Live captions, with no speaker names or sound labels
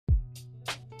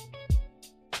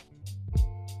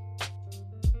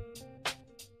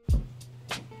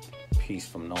Peace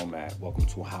from Nomad. Welcome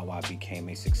to How I Became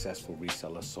a Successful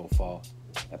Reseller So Far,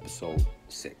 episode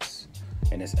 6.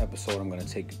 In this episode, I'm going to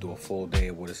take you through a full day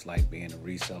of what it's like being a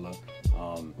reseller.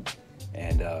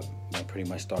 I pretty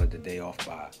much started the day off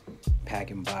by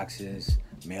packing boxes,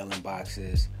 mailing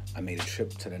boxes. I made a trip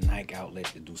to the Nike outlet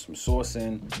to do some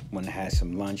sourcing. When I had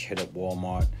some lunch, hit up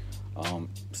Walmart,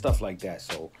 stuff like that.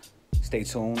 So stay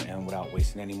tuned, and without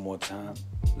wasting any more time,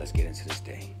 let's get into this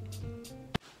day.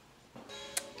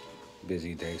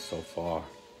 Busy day so far.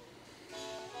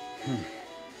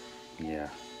 Yeah.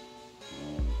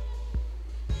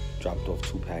 Dropped off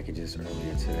 2 packages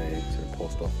earlier today to the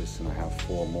post office, and I have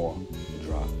 4 more to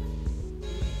drop.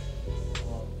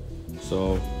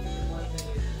 So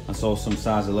I sold some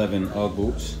size 11 UGG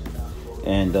boots,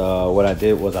 and what I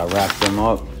did was I wrapped them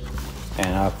up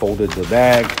and I folded the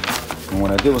bag. And what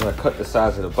I did was I cut the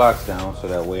size of the box down so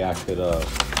that way I could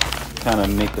kind of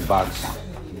make the box,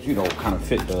 kind of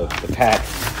fit the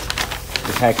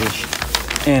package,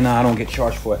 and I don't get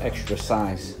charged for an extra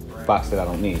size box that I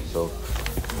don't need. So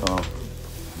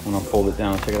when I fold it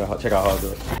down, check out how I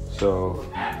do it. So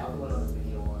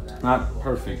not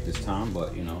perfect this time,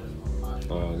 but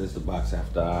this is the box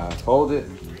after I fold it,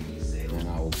 and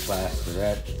I will plaster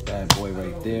that bad boy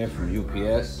right there from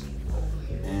UPS,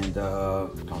 and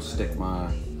I'll stick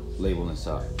my label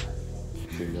inside.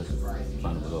 Make sure you guys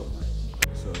find it below.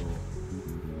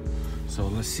 So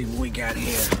let's see what we got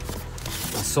here.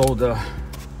 I sold a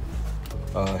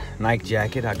Nike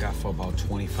jacket I got for about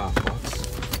 25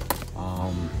 bucks.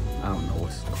 I don't know what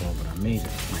it's called, but I made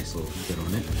a nice little fit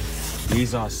on it.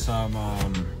 These are some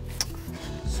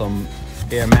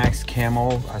Air Max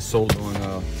camo I sold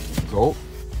on GOAT.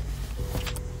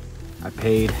 I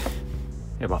paid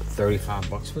about 35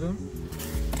 bucks for them.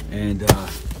 And a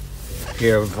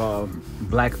pair of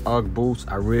black UGG boots.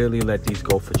 I really let these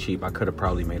go for cheap. I could have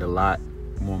probably made a lot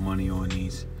more money on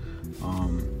these.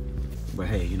 But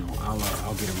hey,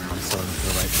 I'll get around and sell them for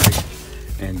the right price.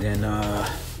 And then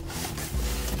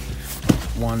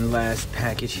one last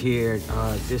package here.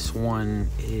 This one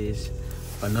is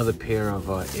another pair of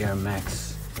Air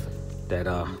Max that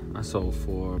I sold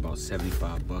for about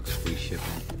 75 bucks, free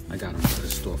shipping. I got them at the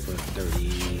store for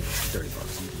 30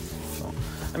 bucks. So,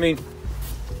 I mean,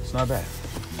 it's not bad.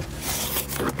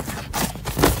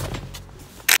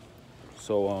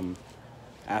 So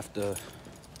after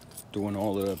doing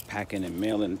all the packing and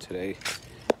mailing today,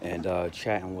 and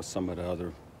chatting with some of the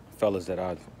other fellas that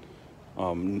I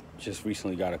just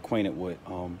recently got acquainted with,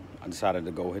 I decided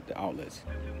to go hit the outlets.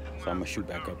 So I'm gonna shoot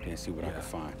back up there and see what I can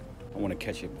find. I want to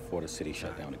catch it before the city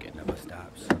shut down again. Never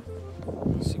stops.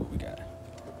 Let's see what we got.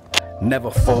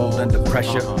 Never fold under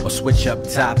pressure or switch up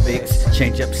topics,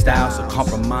 change up styles or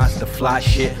compromise the fly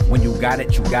shit. When you got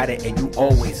it, and you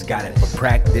always got it. But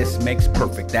practice makes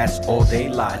perfect, that's all day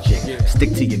logic.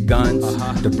 Stick to your guns,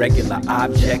 the regular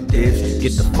objectives,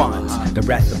 get the funds. The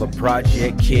rest of a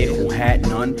project kid who had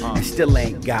none and still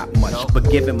ain't got much, but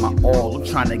giving my all, I'm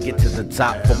trying to get to the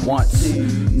top for once.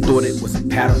 Thought it was a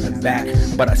pat on the back,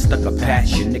 but I stuck a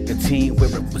patch of nicotine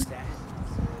where it was at.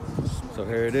 So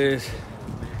here it is.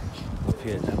 Up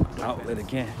here at the outlet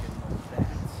again.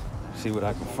 See what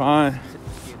I can find.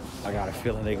 I got a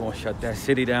feeling they're gonna shut that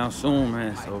city down soon,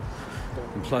 man. So,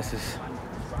 and plus it's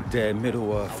dead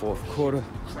middle of 4th quarter.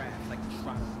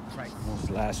 Almost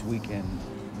last weekend,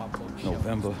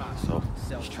 November. So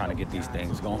just trying to get these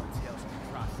things going.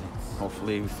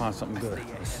 Hopefully we find something good.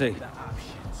 Let's see.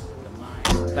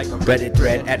 Like a Reddit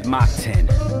thread at Mach 10.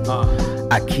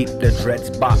 I keep the dreads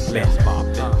bopping.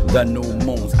 The new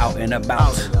moon's out and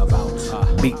about.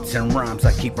 Beats and rhymes,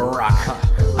 I keep a rock.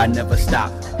 I never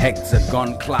stop.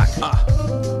 Hexagon clock.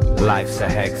 Life's a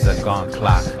hexagon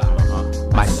clock.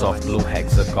 My soft blue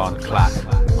hexagon clock.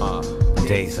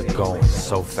 Days are going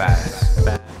so fast.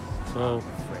 So,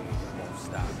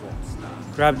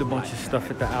 grabbed a bunch of stuff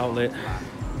at the outlet.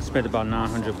 Spent about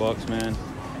 900 bucks, man.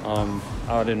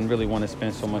 I didn't really want to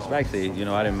spend so much. Actually,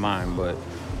 I didn't mind, but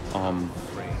I'm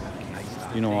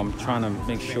trying to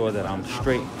make sure that I'm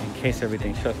straight in case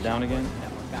everything shuts down again.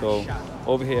 So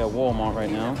over here at Walmart right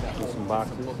now with some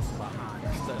boxes.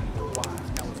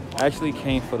 I actually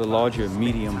came for the larger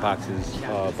medium boxes,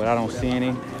 but I don't see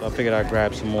any. So I figured I'd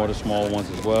grab some more of the small ones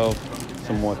as well.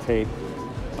 Some more tape,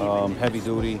 heavy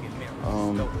duty.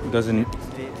 Doesn't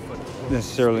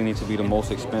necessarily need to be the most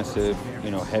expensive,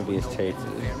 heaviest tape.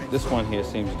 This one here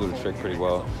seems to do the trick pretty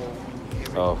well.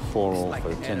 4 roll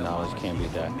for $10, can't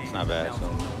beat that. It's not bad. So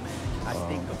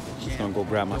just gonna go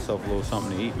grab myself a little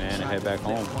something to eat, man, and head back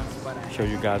home. Show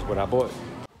you guys what I bought.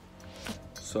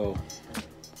 So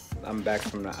I'm back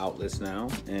from the outlets now,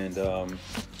 and I'm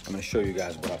gonna show you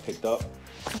guys what I picked up.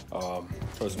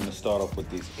 First, I'm gonna start off with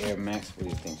these Air Max. What do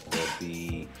you think?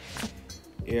 The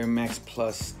Air Max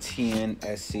Plus TN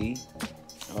SE.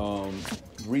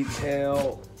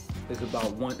 Retail is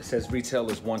about it says retail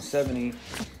is $170,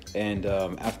 and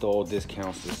after all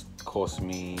discounts, this cost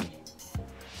me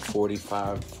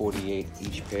 $45, $48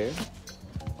 each pair.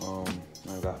 I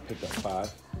picked up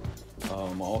 5. I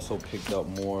also picked up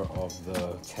more of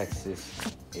the Texas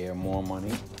Air More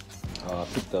Money.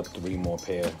 Picked up 3 more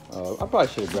pair. I probably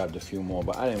should have grabbed a few more,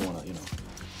 but I didn't want to,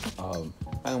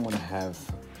 I didn't want to have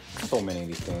so many of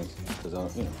these things,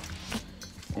 because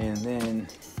And then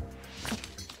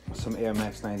some Air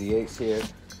Max 98s here.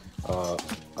 I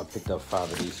picked up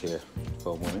 5 of these here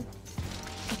for women,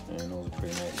 and those are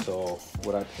pretty nice. So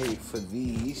what I paid for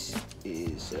these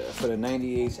is for the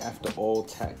 98s after all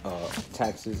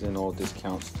taxes and all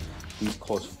discounts, these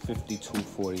cost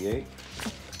 $52.48,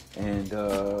 and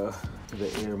the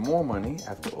Air More Money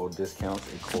after all discounts,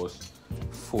 it costs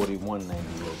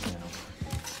 $41.98 now.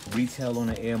 Retail on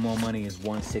the Air More Money is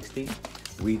 $160.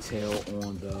 Retail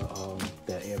on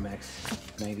the Air Max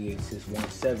 98s is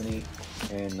 $170,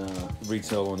 and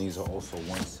retail on these are also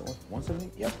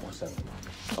 $170. Yep, $170.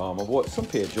 I bought some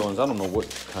pair of Jordans. I don't know what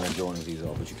kind of Jordans these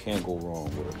are, but you can't go wrong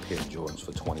with a pair of Jordans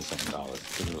for $20-something. I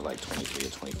think it was like 23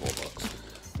 or 24 bucks.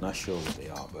 Not sure what they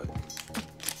are, but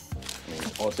I mean,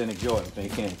 authentic Jordans, man,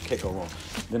 you can't go wrong.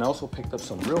 Then I also picked up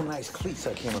some real nice cleats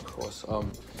I came across.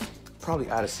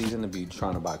 Probably out of season to be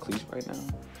trying to buy cleats right now,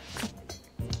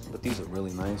 but these are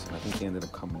really nice, and I think they ended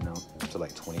up coming out to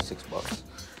like 26 bucks.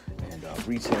 And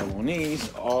retail on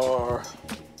these are,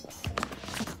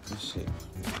 let's see,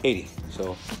 80.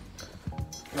 So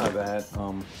not bad.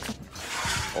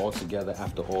 Altogether,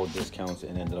 after all discounts,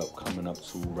 it ended up coming up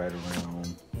to right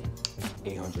around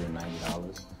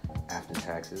 $890 after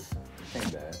taxes.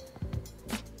 Ain't bad.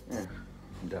 Yeah,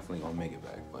 I'm definitely gonna make it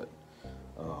back. But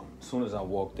as soon as I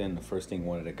walked in, the first thing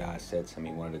one of the guys said to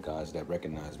me, one of the guys that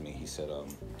recognized me, he said,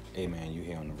 "Hey man, you're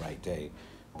here on the right day,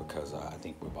 because I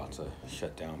think we're about to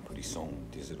shut down pretty soon.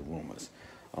 These are the rumors."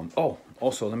 Oh,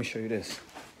 also, let me show you this.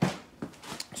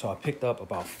 So I picked up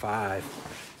about 5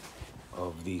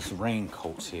 of these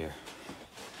raincoats here.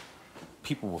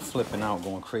 People were flipping out,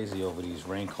 going crazy over these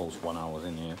raincoats when I was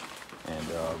in here. And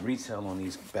retail on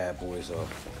these bad boys are,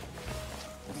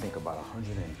 I think, about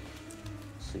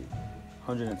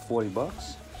 140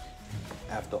 bucks.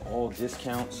 After all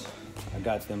discounts, I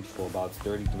got them for about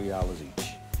 $33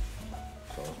 each.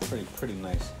 So it's pretty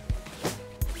nice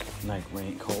Nike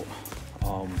raincoat.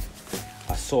 I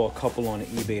saw a couple on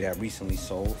eBay that recently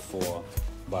sold for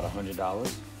about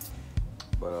 $100.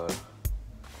 But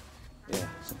yeah,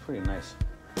 it's a pretty nice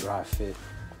dry fit.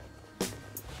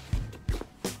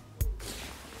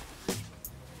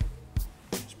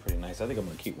 It's pretty nice. I think I'm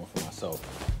gonna keep one for myself.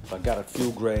 So I got a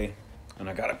few gray, and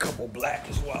I got a couple black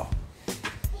as well.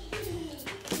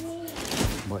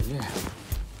 But yeah,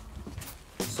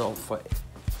 so for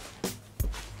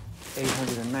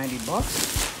 890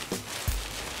 bucks,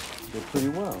 did pretty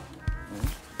well.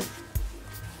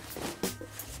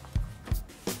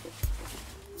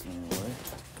 Anyway,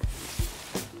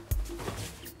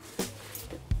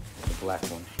 the black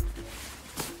one.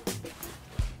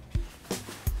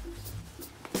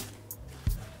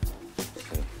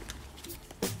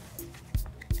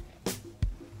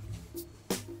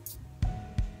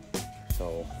 So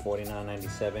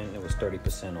 $49.97. It was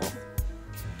 30% off.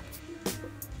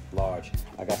 Large.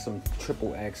 I got some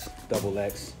XXX,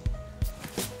 XX.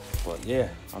 But yeah,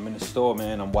 I'm in the store,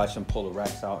 man. I'm watching pull the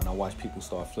racks out, and I watch people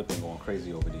start flipping, going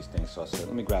crazy over these things. So I said,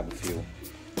 let me grab a few.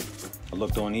 I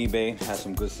looked on eBay, had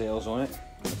some good sales on it.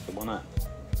 I said, why not?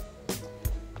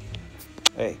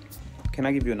 Hey, can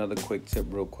I give you another quick tip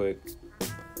real quick?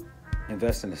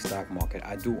 Invest in the stock market.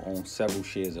 I do own several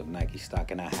shares of Nike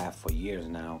stock, and I have for years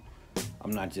now.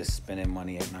 I'm not just spending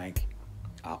money at Nike.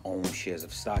 I own shares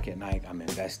of stock at Nike. I'm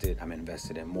invested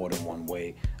in more than one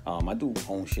way. I do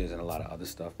own shares in a lot of other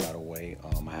stuff, by the way. I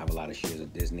have a lot of shares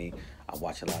of Disney. I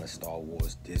watch a lot of Star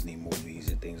Wars, Disney movies,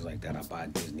 and things like that. I buy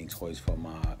Disney toys for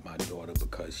my daughter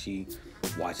because she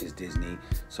watches Disney.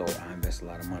 So I invest a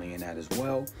lot of money in that as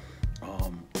well.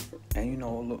 And you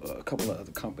know, a couple of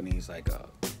other companies like,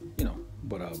 yeah,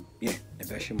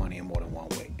 invest your money in more than one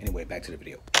way. Anyway, back to the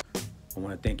video. I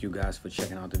want to thank you guys for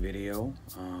checking out the video.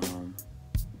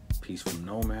 Peace from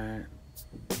Nomad.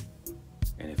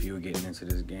 And if you're getting into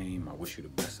this game, I wish you the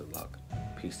best of luck.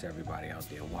 Peace to everybody out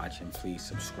there watching. Please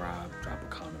subscribe, drop a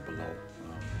comment below.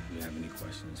 If you have any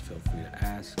questions, feel free to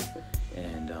ask.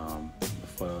 And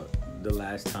for the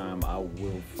last time, I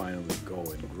will finally go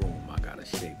and groom. I gotta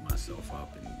shape myself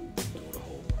up and do the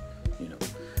whole, and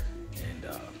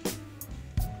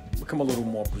become a little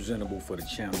more presentable for the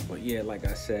channel. But yeah, like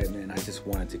I said, man, I just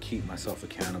wanted to keep myself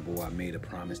accountable. I made a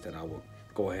promise that I would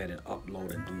go ahead and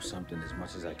upload and do something as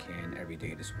much as I can every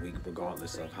day this week,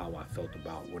 regardless of how I felt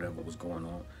about whatever was going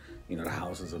on. You know, the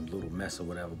house is a little mess or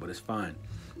whatever, but it's fine.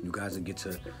 You guys will get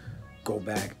to go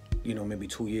back, you know, maybe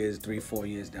 2 years, 3, 4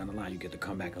 years down the line. You get to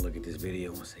come back and look at this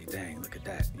video and say, dang, look at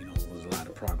that. You know, it was a lot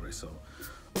of progress. So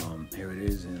here it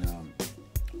is, and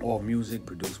all music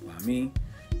produced by me.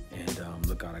 And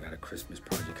look out, I got a Christmas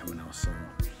project coming out soon.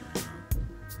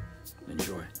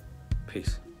 Enjoy.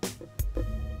 Peace.